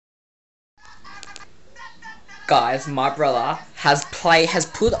Guys, my brother has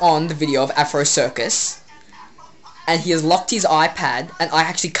put on the video of Afro Circus, and he has locked his iPad, and I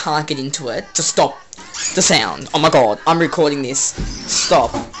actually can't get into it to stop the sound. Oh my god, I'm recording this.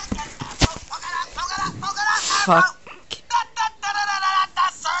 Stop. Fuck.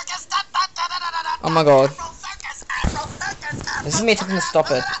 Oh my god. This is me trying to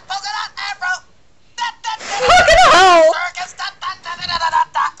stop it. Fucking hell!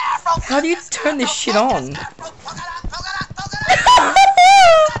 How do you turn this shit on?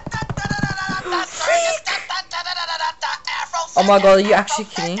 Oh my god, are you actually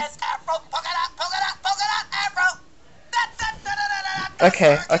kidding?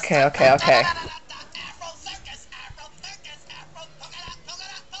 Okay.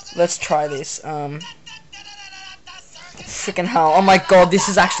 Let's try this. Freaking hell. Oh my god, this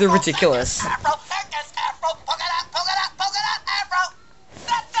is actually ridiculous.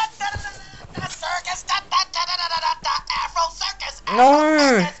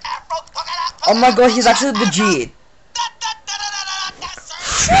 No! Oh my god, he's actually legit.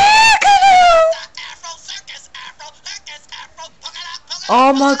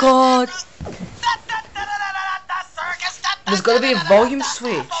 Oh my god. There's gotta be a volume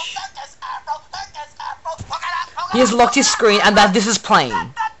switch. He has locked his screen and this is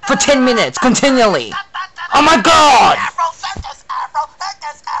playing. For 10 minutes, continually. Oh my god!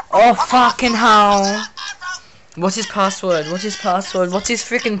 Oh fucking hell. What's his password? What's his password? What's his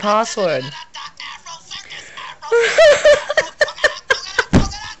freaking password?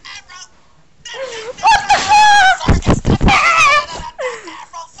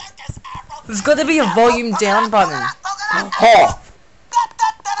 There's got to be a volume down button. Oh.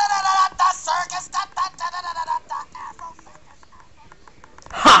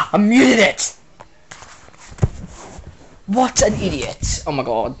 Ha! I muted it! What an idiot. Oh my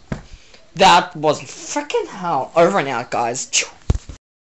god. That was freaking hell. Over and out, guys.